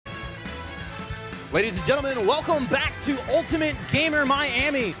Ladies and gentlemen, welcome back to Ultimate Gamer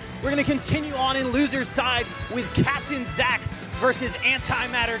Miami. We're going to continue on in loser's side with CaptainZack versus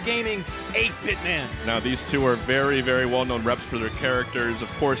Antimatter Gaming's 8BitMan. Now, these two are very, very well-known reps for their characters.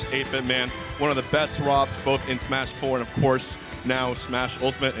 Of course, 8BitMan, one of the best Robs, both in Smash 4 and, of course, now Smash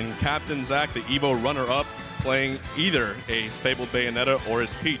Ultimate. And CaptainZack, the EVO runner-up, playing either a Fabled Bayonetta or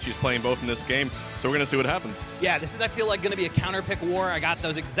as Peach. He's playing both in this game, so we're going to see what happens. Yeah, this is, I feel like, going to be a counter-pick war. I got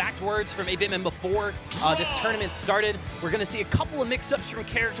those exact words from 8BitMan before this tournament started. We're going to see a couple of mix-ups from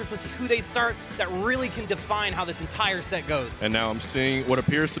characters. We'll see who they start that really can define how this entire set goes. And now I'm seeing what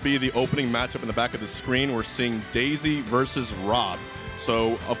appears to be the opening matchup in the back of the screen. We're seeing Daisy versus Rob.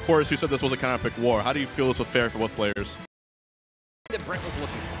 So, of course, you said this was a counter-pick war. How do you feel this was fair for both players? That Brent was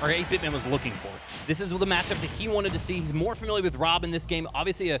looking for, or 8BitMan was looking for. This is the matchup that he wanted to see. He's more familiar with Rob in this game.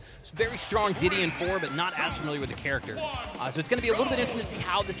 Obviously a very strong Diddy in 4, but not as familiar with the character. So it's going to be a little bit interesting to see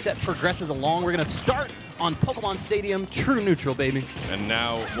how the set progresses along. We're going to start on Pokemon Stadium, true neutral, baby. And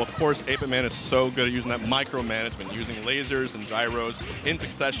now, well, of course, 8BitMan is so good at using that micromanagement, using lasers and gyros in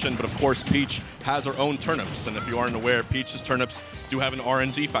succession, but of course, Peach has her own turnips, and if you aren't aware, Peach's turnips do have an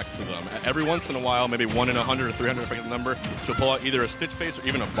RNG factor to them. Every once in a while, maybe 1 in 100 or 300 if I get the number, she'll pull out either a Stitch Face or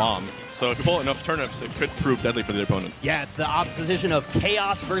even a bomb. So if you pull out enough turnips, it could prove deadly for the opponent. Yeah, it's the opposition of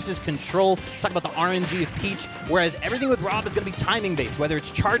chaos versus control. Let's talk about the RNG of Peach, whereas everything with Rob is going to be timing-based, whether it's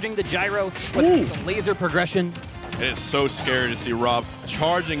charging the gyro, whether it's the laser progression. It is so scary to see Rob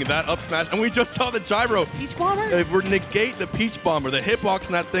charging that up smash, and we just saw the gyro. Peach Bomber? Negate the Peach Bomber. The hitbox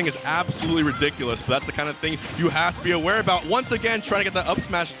in that thing is absolutely ridiculous, but that's the kind of thing you have to be aware about. Once again, trying to get that up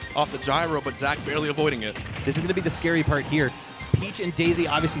smash off the gyro, but Zack barely avoiding it. This is going to be the scary part here. Peach and Daisy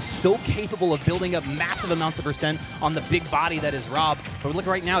obviously so capable of building up massive amounts of percent on the big body that is Rob. But look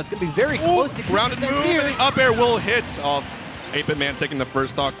right now, it's going to be very close to grounded move, here. And the up air will hit off 8BitMan taking the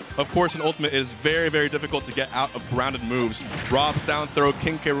first stock. Of course, in Ultimate, it is very, very difficult to get out of grounded moves. Rob's down throw,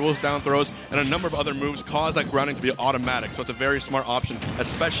 King K. Rool's down throws, and a number of other moves cause that grounding to be automatic. So it's a very smart option,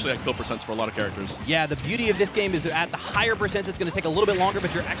 especially at kill percents for a lot of characters. Yeah, the beauty of this game is at the higher percent, it's going to take a little bit longer,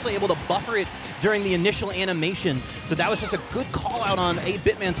 but you're actually able to buffer it during the initial animation. So that was just a good call out on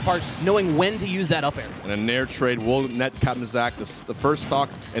 8BitMan's part, knowing when to use that up air. And a Nair trade will net CaptainZack the first stock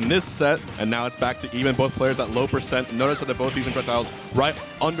in this set, and now it's back to even. Both players at low percent. Notice that they're both using projectiles right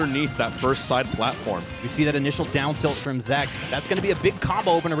underneath that first side platform. You see that initial down tilt from Zack. That's going to be a big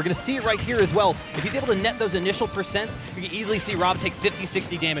combo opener. We're going to see it right here as well. If he's able to net those initial percents, you can easily see Rob take 50,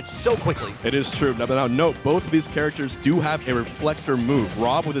 60 damage so quickly. It is true. Now note, both of these characters do have a reflector move.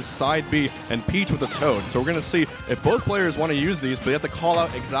 Rob with his side B and Peach with the Toad. So we're going to see if both players want to use these, but they have to call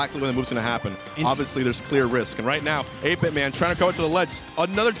out exactly when the move's going to happen. Obviously, there's clear risk. And right now, 8BitMan trying to go to the ledge.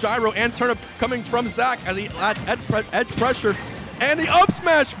 Another gyro and turnip coming from Zack as he adds edge pressure. And the up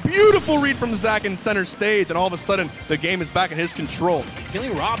smash, beautiful read from Zack in center stage, and all of a sudden, the game is back in his control.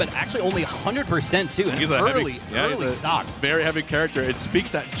 Killing Rob at actually only 100% too, and he's early stock. Very heavy character. It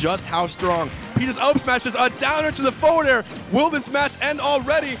speaks to just how strong. Peach's up smash is a downer to the forward air. Will this match end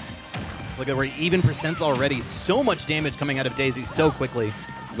already? Look at where even percents already. So much damage coming out of Daisy so quickly.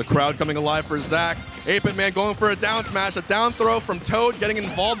 The crowd coming alive for Zack. 8BitMan going for a down smash, a down throw from Toad, getting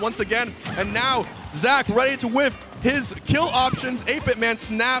involved once again, and now Zack ready to whiff his kill options. 8BitMan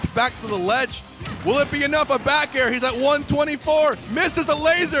snaps back to the ledge. Will it be enough? A back air. He's at 124. Misses a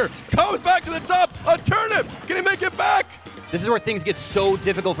laser. Comes back to the top. A turnip. Can he make it back? This is where things get so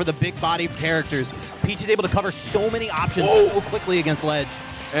difficult for the big body characters. Peach is able to cover so many options so quickly against ledge.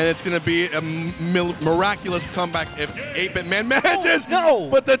 And it's going to be a miraculous comeback if 8BitMan manages. No!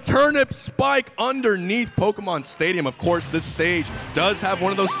 But the turnip spike underneath Pokemon Stadium. Of course, this stage does have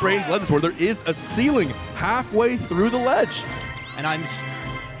one of those strange ledges where there is a ceiling halfway through the ledge. And I'm...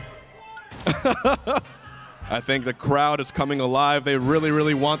 I think the crowd is coming alive. They really,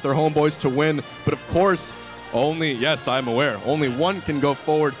 really want their homeboys to win. But of course, yes, I'm aware, only one can go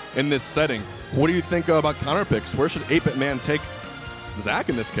forward in this setting. What do you think about counterpicks? Where should 8BitMan take Zack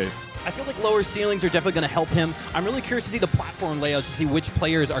in this case? I feel like lower ceilings are definitely going to help him. I'm really curious to see the platform layouts to see which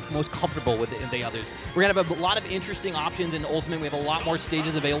players are most comfortable with the others. We're going to have a lot of interesting options in Ultimate. We have a lot more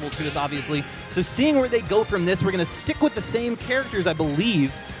stages available to us, obviously. So seeing where they go from this, we're going to stick with the same characters, I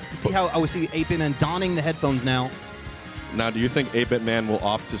believe. See how we see 8BitMan donning the headphones now. Now, do you think 8BitMan will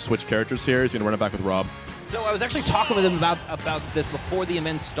opt to switch characters here? Is he going to run it back with Rob? So I was actually talking with him about this before the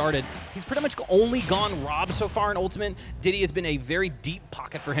event started. He's pretty much only gone Rob so far in Ultimate. Diddy has been a very deep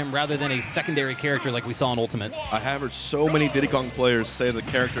pocket for him rather than a secondary character like we saw in Ultimate. I have heard so many Diddy Kong players say the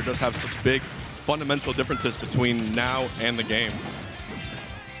character does have such big fundamental differences between now and the game.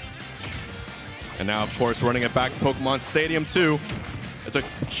 And now, of course, running it back to Pokemon Stadium 2. It's a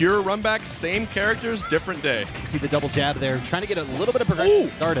pure run back, same characters, different day. See the double jab there, trying to get a little bit of progression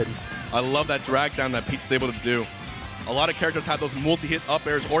started. I love that drag down that Peach is able to do. A lot of characters have those multi-hit up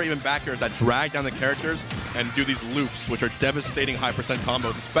airs or even back airs that drag down the characters and do these loops, which are devastating high percent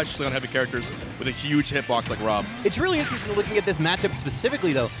combos, especially on heavy characters with a huge hitbox like Rob. It's really interesting looking at this matchup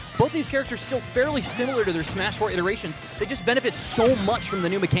specifically, though. Both these characters still fairly similar to their Smash 4 iterations. They just benefit so much from the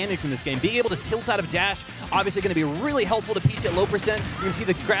new mechanic in this game. Being able to tilt out of dash, obviously going to be really helpful to Peach at low percent. You're going to see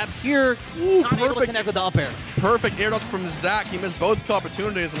the grab here, not able to connect with the up air. Perfect air dodge from Zack. He missed both kill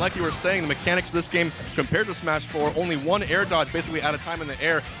opportunities, and like you were saying, the mechanics of this game compared to Smash 4, only one air dodge basically at a time in the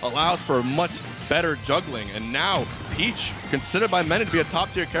air allows for much better juggling. And now Peach, considered by many to be a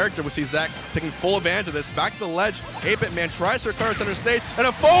top-tier character, we see Zack taking full advantage of this. Back to the ledge, 8BitMan tries to recover center stage, and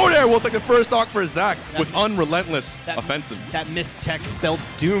a forward air will take the first stock for Zack with unrelentless offensive. That missed tech spelled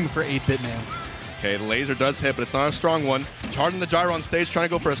doom for 8BitMan. Okay, the laser does hit, but it's not a strong one. Charging the gyro on stage, trying to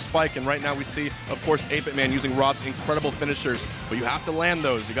go for a spike, and right now we see, of course, 8BitMan using Rob's incredible finishers, but you have to land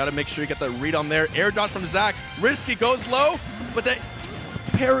those. You got to make sure you get that read on there. Air dodge from Zack. Risky goes low, but that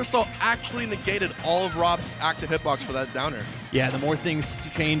parasol actually negated all of Rob's active hitbox for that downer. Yeah, the more things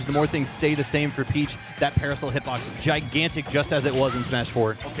change, the more things stay the same for Peach. That parasol hitbox, gigantic just as it was in Smash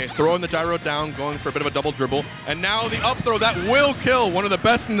 4. Okay, throwing the gyro down, going for a bit of a double dribble. And now the up throw, that will kill, one of the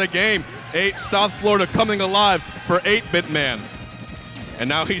best in the game. 8 South Florida coming alive for 8BitMan. And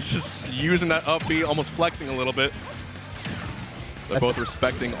now he's just using that up B, almost flexing a little bit. They're both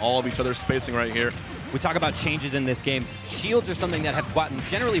respecting all of each other's spacing right here. We talk about changes in this game. Shields are something that have gotten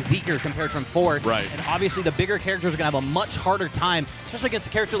generally weaker compared from 4. Right. And obviously the bigger characters are going to have a much harder time, especially against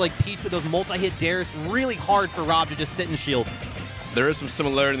a character like Peach with those multi-hit dares. Really hard for Rob to just sit and shield. There is some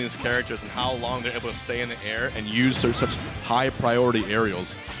similarity in these characters and how long they're able to stay in the air and use such high priority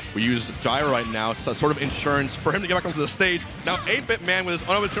aerials. We use gyro right now, so sort of insurance for him to get back onto the stage. Now 8BitMan with his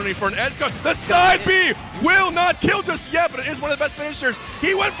opportunity for an edge guard. The side B will not kill just yet, but it is one of the best finishers.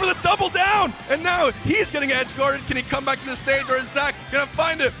 He went for the double down, and now he's getting edge guarded. Can he come back to the stage, or is Zack gonna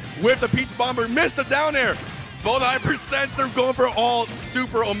find it with the Peach Bomber? Missed a down air. Both high percents, they're going for all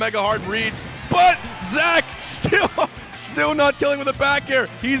super omega hard reads, but Zack still not killing with a back air.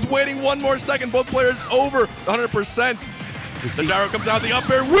 He's waiting one more second. Both players over 100%. The gyro comes out, the up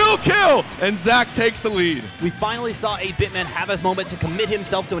air will kill, and Zack takes the lead. We finally saw 8BitMan have a moment to commit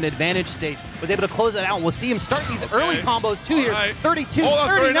himself to an advantage state. Was able to close that out. We'll see him start these early combos too here. Right. 32, Hold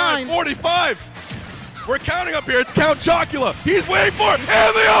on, 39. 45. We're counting up here. It's Count Chocula. He's waiting for it,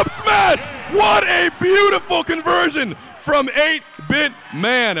 and the up smash. What a beautiful conversion from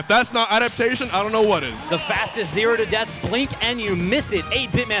 8BitMan. If that's not adaptation, I don't know what is. The fastest 0 to death, blink and you miss it.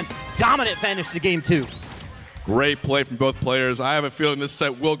 8BitMan, dominant finish to game 2. Great play from both players. I have a feeling this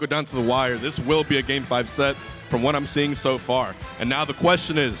set will go down to the wire. This will be a Game 5 set from what I'm seeing so far. And now the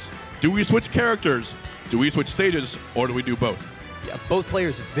question is, do we switch characters, do we switch stages, or do we do both? Yeah, both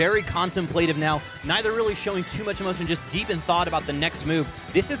players very contemplative now. Neither really showing too much emotion, just deep in thought about the next move.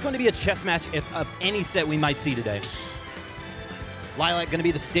 This is going to be a chess match of any set we might see today. Lilac going to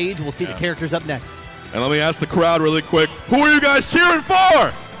be the stage. We'll see the characters up next. And let me ask the crowd really quick, who are you guys cheering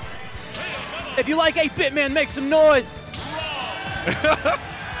for? If you like 8BitMan, make some noise.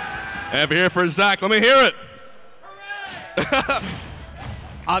 And here for Zack, let me hear it.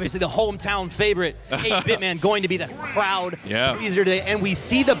 Obviously, the hometown favorite, 8BitMan, going to be the crowd pleaser today. And we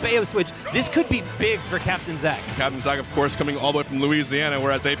see the Bayo switch. This could be big for CaptainZack. CaptainZack, of course, coming all the way from Louisiana,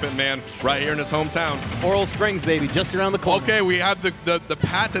 whereas 8BitMan right here in his hometown. Coral Springs, baby, just around the corner. Okay, we have the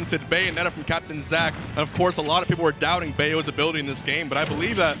patented Bayonetta from CaptainZack. And of course, a lot of people were doubting Bayo's ability in this game, but I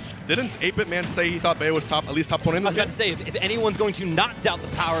believe that, didn't 8BitMan say he thought Bayo was at least top 20 in this game? I was about to say, if anyone's going to not doubt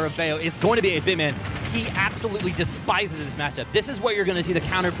the power of Bayo, it's going to be 8BitMan. He absolutely despises this matchup. This is where you're going to see the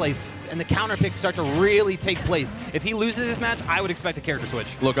counter plays and the counter picks start to really take place. If he loses this match, I would expect a character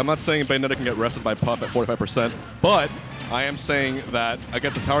switch. Look, I'm not saying Bayonetta can get rested by Puff at 45%, but I am saying that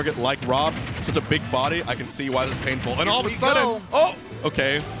against a target like Rob, such a big body, I can see why this is painful. And all of a sudden,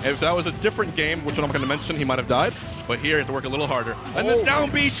 okay, if that was a different game, which I'm not going to mention, he might have died, but here you have to work a little harder. And then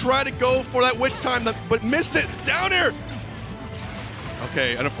down B tried to go for that witch time, but missed it. Down air.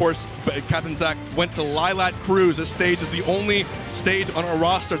 Okay, and of course, CaptainZack went to Lilac Cruise. This stage is the only stage on our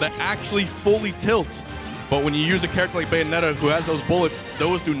roster that actually fully tilts. But when you use a character like Bayonetta who has those bullets,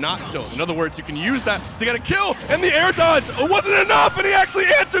 those do not tilt. In other words, you can use that to get a kill, and the air dodge wasn't enough, and he actually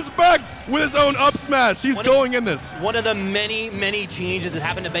answers back with his own up smash. He's going in this. One of the many, many changes that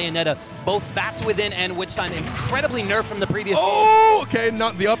happened to Bayonetta, both bats within and witch time, incredibly nerfed from the previous game. Okay,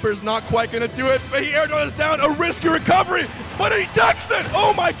 the upper's not quite going to do it, but he air dodges down, a risky recovery, but he ducks it.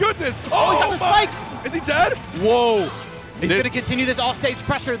 Oh my goodness. Oh, he got the spike. Is he dead? Whoa. He's going to continue this off-stage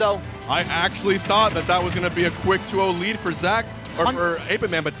pressure, though. I actually thought that that was going to be a quick 2-0 lead for Zack, or for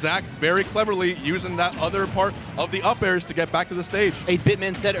 8BitMan, but Zack very cleverly using that other part of the up airs to get back to the stage.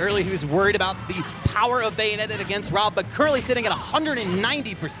 8BitMan said earlier he was worried about the power of Bayonetta against Rob, but currently sitting at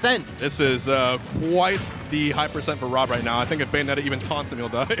 190%. This is quite the high percent for Rob right now. I think if Bayonetta even taunts him, he'll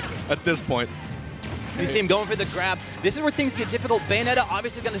die at this point. You see him going for the grab. This is where things get difficult. Bayonetta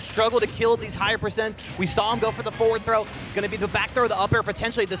obviously going to struggle to kill these higher percents. We saw him go for the forward throw. Going to be the back throw, the up air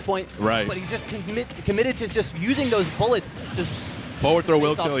potentially at this point. Right. But he's just committed to just using those bullets. Just forward throw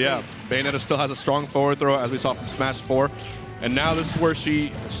will kill, yeah. Bayonetta still has a strong forward throw, as we saw from Smash 4. And now this is where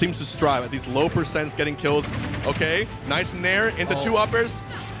she seems to strive, at these low percents getting kills. Okay, nice nair into 2 up airs.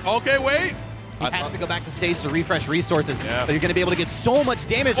 Okay, wait. He has to go back to stage to refresh resources. Yeah. But you're going to be able to get so much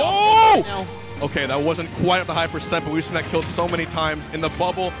damage off right now. Okay, that wasn't quite at the high percent, but we've seen that kill so many times. In the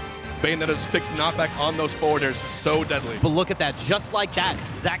bubble, Bayonetta's fixed knockback on those forward airs is so deadly. But look at that, just like that.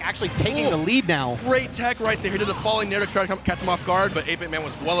 Zack actually taking the lead now. Great tech right there. He did a falling nair to try to catch him off guard, but 8BitMan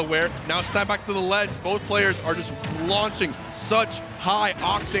was well aware. Now snap back to the ledge. Both players are just launching such high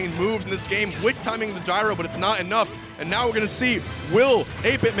octane moves in this game. Witch timing the gyro, but it's not enough. And now we're going to see, will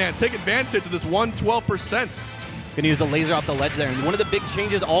 8BitMan take advantage of this 112%? Gonna use the laser off the ledge there. And one of the big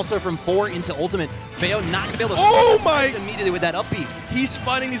changes also from 4 into Ultimate, Bayo not gonna be able to immediately with that up B. He's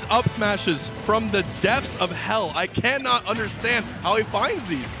finding these up smashes from the depths of hell. I cannot understand how he finds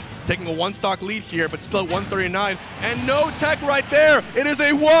these. Taking a 1-stock lead here, but still at 139. And no tech right there. It is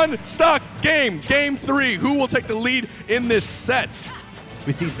a 1-stock game. Game 3. Who will take the lead in this set?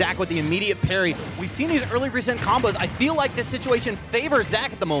 We see Zack with the immediate parry. We've seen these early recent combos. I feel like this situation favors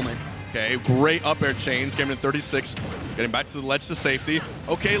Zack at the moment. Okay, great up air chains, getting to 36, getting back to the ledge to safety.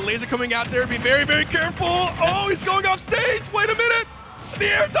 Okay, laser coming out there, be very, very careful. Oh, he's going off stage, wait a minute. The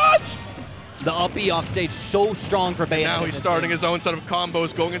air dodge. The up B off stage, so strong for Bayo. Now he's starting his own set of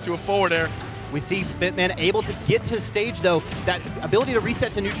combos, going into a forward air. We see BitMan able to get to stage though. That ability to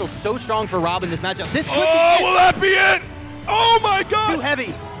reset to neutral so strong for Rob in this matchup. This could be it. Will that be it? Oh my gosh! Too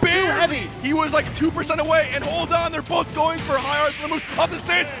heavy. Too heavy. He was like 2% away, and hold on, they're both going for high arsenal moves off the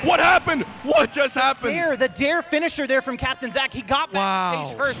stage. What happened? What just happened? The dare finisher there from CaptainZack. He got back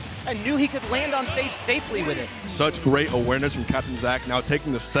stage first and knew he could land on stage safely with it. Such great awareness from CaptainZack, now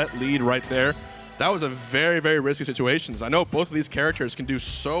taking the set lead right there. That was a very, very risky situation. I know both of these characters can do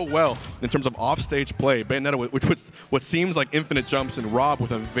so well in terms of off-stage play. Bayonetta, which puts what seems like infinite jumps, and Rob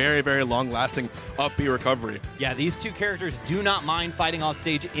with a very, very long-lasting up B recovery. Yeah, these two characters do not mind fighting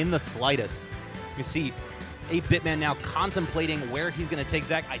off-stage in the slightest. You see 8BitMan now contemplating where he's going to take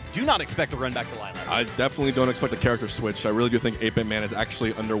Zack. I do not expect a run back to Lilac. I definitely don't expect a character switch. I really do think 8BitMan is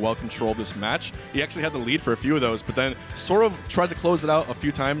actually under well control this match. He actually had the lead for a few of those, but then sort of tried to close it out a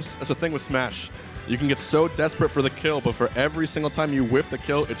few times. That's the thing with Smash. You can get so desperate for the kill, but for every single time you whiff the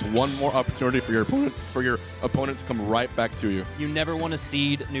kill, it's one more opportunity for your opponent to come right back to you. You never want to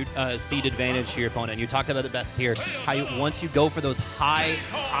cede advantage to your opponent. You talked about it best here. How once you go for those high,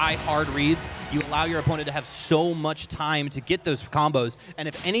 hard reads, you allow your opponent to have so much time to get those combos. And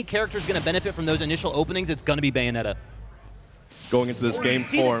if any character is going to benefit from those initial openings, it's going to be Bayonetta. Going into this game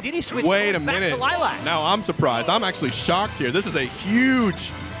 4. Wait a minute. Now I'm surprised. I'm actually shocked here. This is a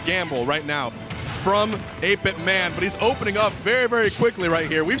huge gamble right now from 8BitMan, but he's opening up very, very quickly right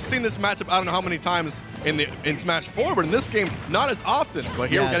here. We've seen this matchup I don't know how many times in Smash 4, but in this game, not as often. But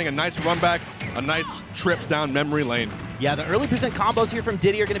here we're getting a nice run back, a nice trip down memory lane. Yeah, the early percent combos here from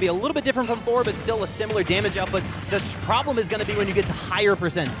Diddy are going to be a little bit different from 4, but still a similar damage output. The problem is going to be when you get to higher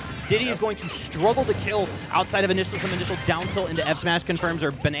percents. Diddy is going to struggle to kill outside of some initial down tilt into F smash confirms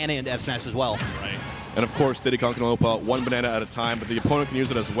or banana into F smash as well. Right. And of course, Diddy Kong can only pull out one banana at a time, but the opponent can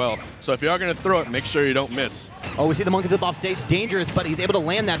use it as well. So if you are going to throw it, make sure you don't miss. Oh, we see the monkey flip off stage. Dangerous, but he's able to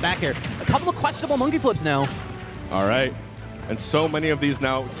land that back air. A couple of questionable monkey flips now. All right. And so many of these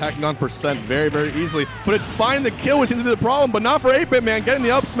now tacking on percent very, very easily. But it's finding the kill, which seems to be the problem, but not for 8BitMan. Getting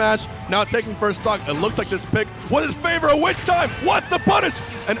the up smash, now taking first stock. It looks like this pick was his favor. A witch time. What's the punish?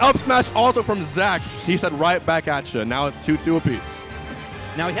 An up smash also from Zack. He said right back at you. Now it's 2-2 apiece.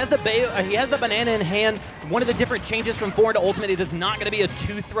 Now he has the banana in hand. One of the different changes from 4 to Ultimate is it's not going to be a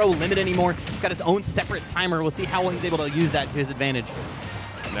 2-throw limit anymore. It's got its own separate timer. We'll see how he's able to use that to his advantage.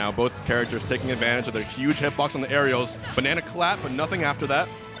 Now both characters taking advantage of their huge hitbox on the aerials. Banana clap, but nothing after that.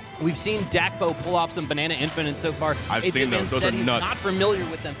 We've seen Dakbo pull off some banana infinites so far. I've seen those. Those are nuts. He's not familiar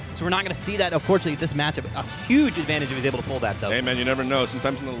with them, so we're not going to see that, unfortunately, this matchup. A huge advantage if he's able to pull that, though. Hey, man, you never know.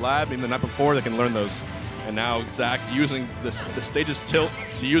 Sometimes in the lab, even the night before, they can learn those. And now Zack using the stage's tilt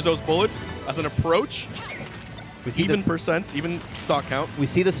to use those bullets as an approach. We see even percents, even stock count. We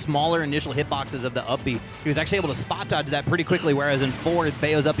see the smaller initial hitboxes of the up B. He was actually able to spot dodge that pretty quickly, whereas in 4,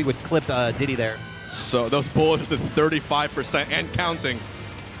 Bayo's up B would clip Diddy there. So those bullets are 35% and counting.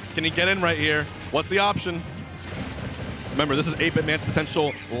 Can he get in right here? What's the option? Remember, this is 8BitMan's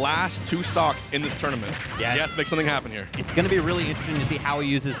potential last 2 stocks in this tournament. Yeah. He has to make something happen here. It's going to be really interesting to see how he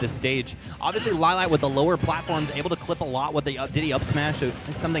uses this stage. Obviously, Lilat with the lower platforms, able to clip a lot with the Diddy up smash, so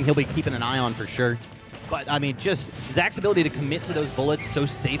it's something he'll be keeping an eye on for sure. But, I mean, just Zack's ability to commit to those bullets so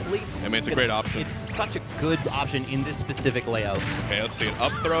safely. I mean, it's a great option. It's such a good option in this specific layout. Okay, let's see. An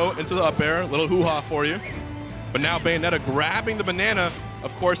up throw into the up air. A little hoo-ha for you. But now Bayonetta grabbing the banana.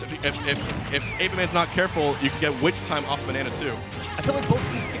 Of course, if 8BitMan's not careful, you can get witch time off banana too. I feel like both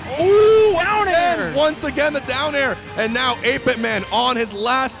of these... Ooh, down air! Once again, the down air. And now 8BitMan on his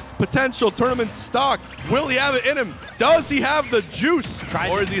last potential tournament stock. Will he have it in him? Does he have the juice?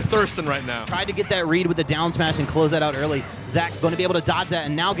 Or is he thirsting right now? Tried to get that read with the down smash and close that out early. Zack going to be able to dodge that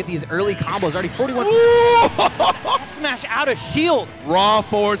and now get these early combos. Already 41. Smash out of shield. Raw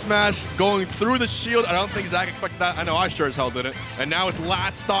forward smash going through the shield. I don't think Zack expected that. I know I sure as hell didn't. And now it's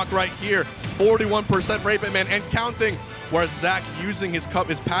last stock right here. 41% for 8BitMan and counting. Whereas Zack using his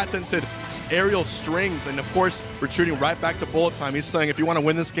patented aerial strings and, of course, retreating right back to bullet time. He's saying, if you want to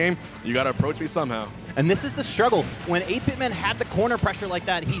win this game, you got to approach me somehow. And this is the struggle. When 8BitMan had the corner pressure like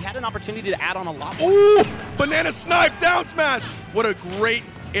that, he had an opportunity to add on a lot more. Ooh! Banana snipe down smash! What a great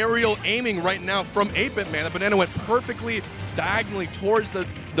aerial aiming right now from 8BitMan. The banana went perfectly diagonally towards the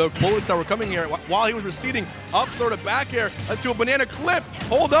bullets that were coming here while he was receding. Up throw to back air into a banana clip.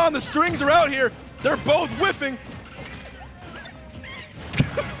 Hold on, the strings are out here. They're both whiffing.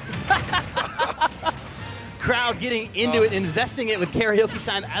 Crowd getting into it, investing it with karaoke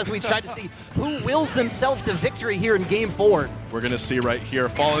time as we try to see who wills themselves to victory here in Game 4. We're going to see right here,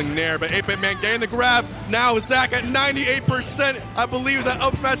 falling Nair, but 8BitMan getting the grab. Now Zack at 98%. I believe is that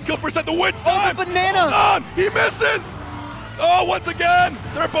up smash kill percent. The witch time! Oh, the banana! Hold on! He misses! Oh, once again!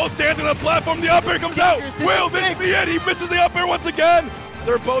 They're both dancing on the platform. The up air comes out. Will this be it? He misses the up air once again.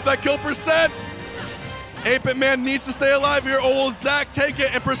 They're both at kill percent. 8BitMan needs to stay alive here, or will Zack take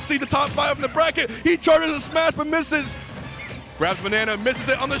it and proceed to top 5 in the bracket? He charges a smash but misses. Grabs banana, misses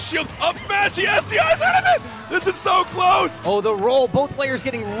it on the shield. Up smash, he SDIs out of it! This is so close! Oh, the roll. Both players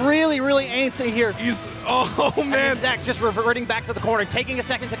getting really, really antsy here. Oh man. Zack just reverting back to the corner, taking a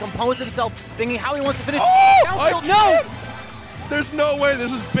second to compose himself, thinking how he wants to finish. Oh, no! There's no way.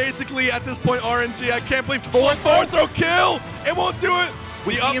 This is basically, at this point, RNG. I can't believe. Forward throw kill! It won't do it!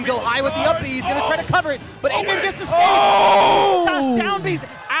 We see him go high with the up B. He's going to try to cover it, but 8BitMan gets the stage. Oh! Down B's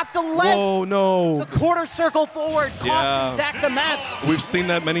at the ledge. Oh, no. The quarter circle forward, costing Zack the match. We've seen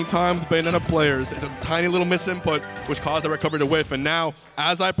that many times, Bayonetta players. It's a tiny little misinput, which caused the recovery to whiff. And now,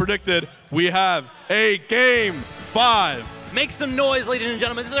 as I predicted, we have a Game 5. Make some noise, ladies and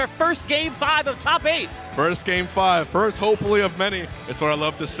gentlemen. This is our first Game 5 of Top 8. First Game 5. First, hopefully, of many. It's what I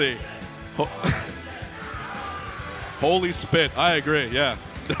love to see. Holy spit. I agree, yeah.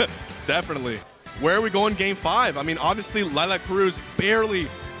 Definitely. Where are we going Game 5? I mean, obviously, Lilat Cruz barely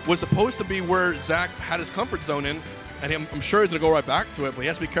was supposed to be where Zack had his comfort zone in, and I'm sure he's going to go right back to it, but he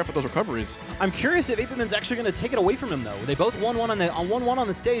has to be careful with those recoveries. I'm curious if 8BitMan's actually going to take it away from him, though. They both won one on the 1-1 on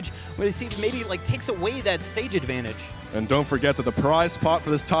the stage, where they see maybe like takes away that stage advantage. And don't forget that the prize pot for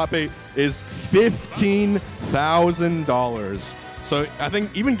this top 8 is $15,000. So I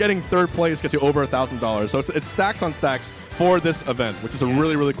think even getting third place gets you over $1,000. So it's stacks on stacks for this event, which is a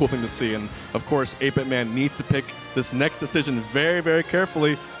really, really cool thing to see. And of course, 8BitMan needs to pick this next decision very, very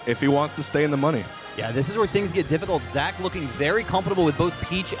carefully if he wants to stay in the money. Yeah, this is where things get difficult. Zack looking very comfortable with both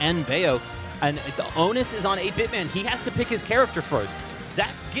Peach and Bayo. And the onus is on 8BitMan. He has to pick his character first.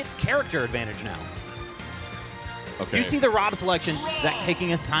 Zack gets character advantage now. Okay. Do you see the Rob selection? Zack taking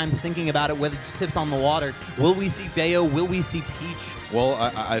his time thinking about it, whether it sips on the water. Will we see Bayo? Will we see Peach? Well,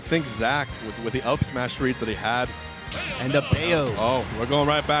 I think Zack, with the up smash reads that he had. And a Bayo. Oh, we're going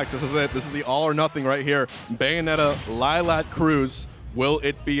right back. This is it. This is the all or nothing right here. Bayonetta, Lilat Cruz. Will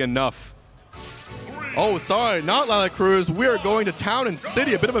it be enough? Oh, sorry, not Lilat Cruz. We are going to Town and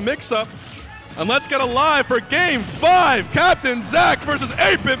City. A bit of a mix-up. And let's get alive for Game 5. CaptainZack versus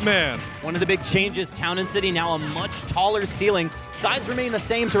 8BitMan. One of the big changes, Town and City now a much taller ceiling. Sides remain the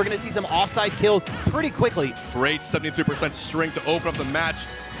same, so we're going to see some offside kills pretty quickly. Great 73% string to open up the match.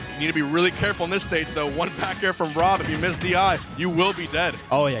 You need to be really careful in this stage, though. One back air from Rob. If you miss DI, you will be dead.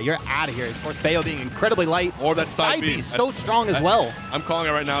 Oh, yeah, you're out of here. Of course, Bayo being incredibly light. Or that side B. is so strong as well. I'm calling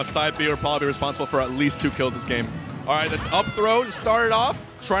it right now. Side B will probably be responsible for at least 2 kills this game. All right, the up throw to start it off.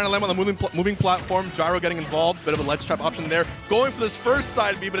 trying to land on the moving platform. Gyro getting involved. Bit of a ledge trap option there. Going for this first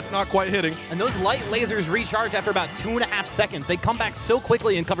side B, but it's not quite hitting. And those light lasers recharge after about 2.5 seconds. They come back so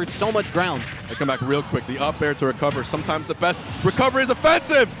quickly and cover so much ground. They come back real quick. The up air to recover. Sometimes the best recovery is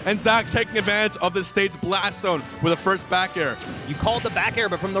offensive. And Zack taking advantage of the stage blast zone with a first back air. You called the back air,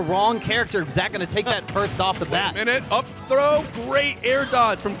 but from the wrong character. Zack going to take that first off the bat. Wait a minute. Up throw. Great air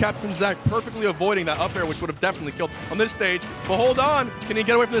dodge from CaptainZack. Perfectly avoiding that up air, which would have definitely killed on this stage. But hold on. Can he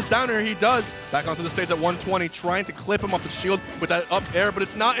get away from this down air? He does. Back onto the stage at 120, trying to clip him off the shield with that up air, but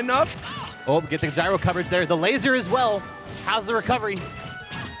it's not enough. Oh, get the gyro coverage there. The laser as well. How's the recovery?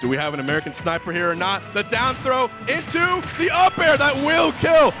 Do we have an American sniper here or not? The down throw into the up air. That will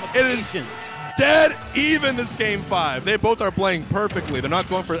kill. It is dead even this game 5. They both are playing perfectly. They're not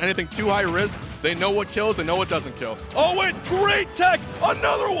going for anything too high risk. They know what kills. They know what doesn't kill. Oh, wait. Great tech.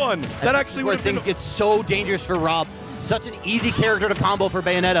 Another one. That actually where things get so dangerous for Rob. Such an easy character to combo for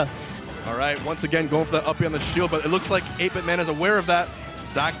Bayonetta. All right. Once again, going for that up on the shield, but it looks like 8BitMan is aware of that.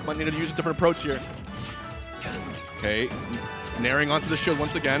 Zack might need to use a different approach here. Okay. Naring onto the shield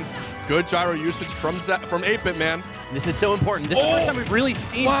once again. Good gyro usage from 8BitMan. This is so important. This is the first time we've really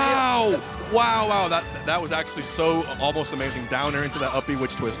seen. Wow! Wow! That was actually so almost amazing. Down air into that up B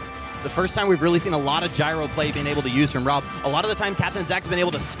witch twist. The first time we've really seen a lot of gyro play being able to use from Rob. A lot of the time, CaptainZack's been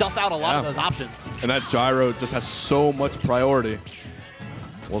able to stuff out a lot of those options. And that gyro just has so much priority.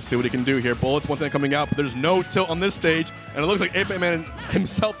 We'll see what he can do here. Bullets once again coming out, but there's no tilt on this stage. And it looks like 8BitMan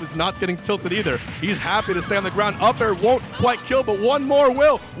himself is not getting tilted either. He's happy to stay on the ground. Up air won't quite kill, but one more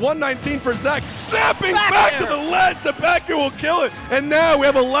will. 119 for Zack. Snapping back to the ledge. The back air will kill it. And now we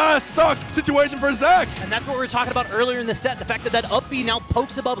have a last stock situation for Zack. And that's what we were talking about earlier in the set. The fact that that up B now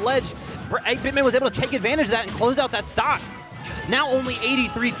pokes above ledge. 8BitMan was able to take advantage of that and close out that stock. Now only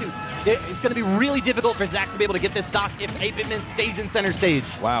 83-2. It's going to be really difficult for Zack to be able to get this stock if 8BitMan stays in center stage.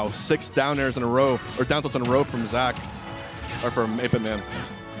 Wow, 6 down airs in a row, or down tilts in a row from Zack, or from 8BitMan.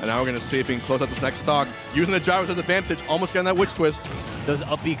 And now we're going to see if he can close out this next stock. Using the gyro to his advantage, almost getting that witch twist. Those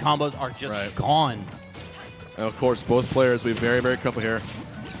up B combos are just gone. And of course, both players will be very, very careful here.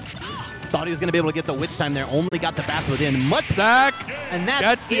 Thought he was going to be able to get the witch time there, only got the bats within. Zack and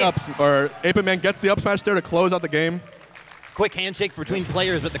that's gets the or 8BitMan gets the up smash there to close out the game. Quick handshake between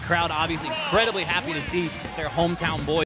players, but the crowd obviously incredibly happy to see their hometown boys.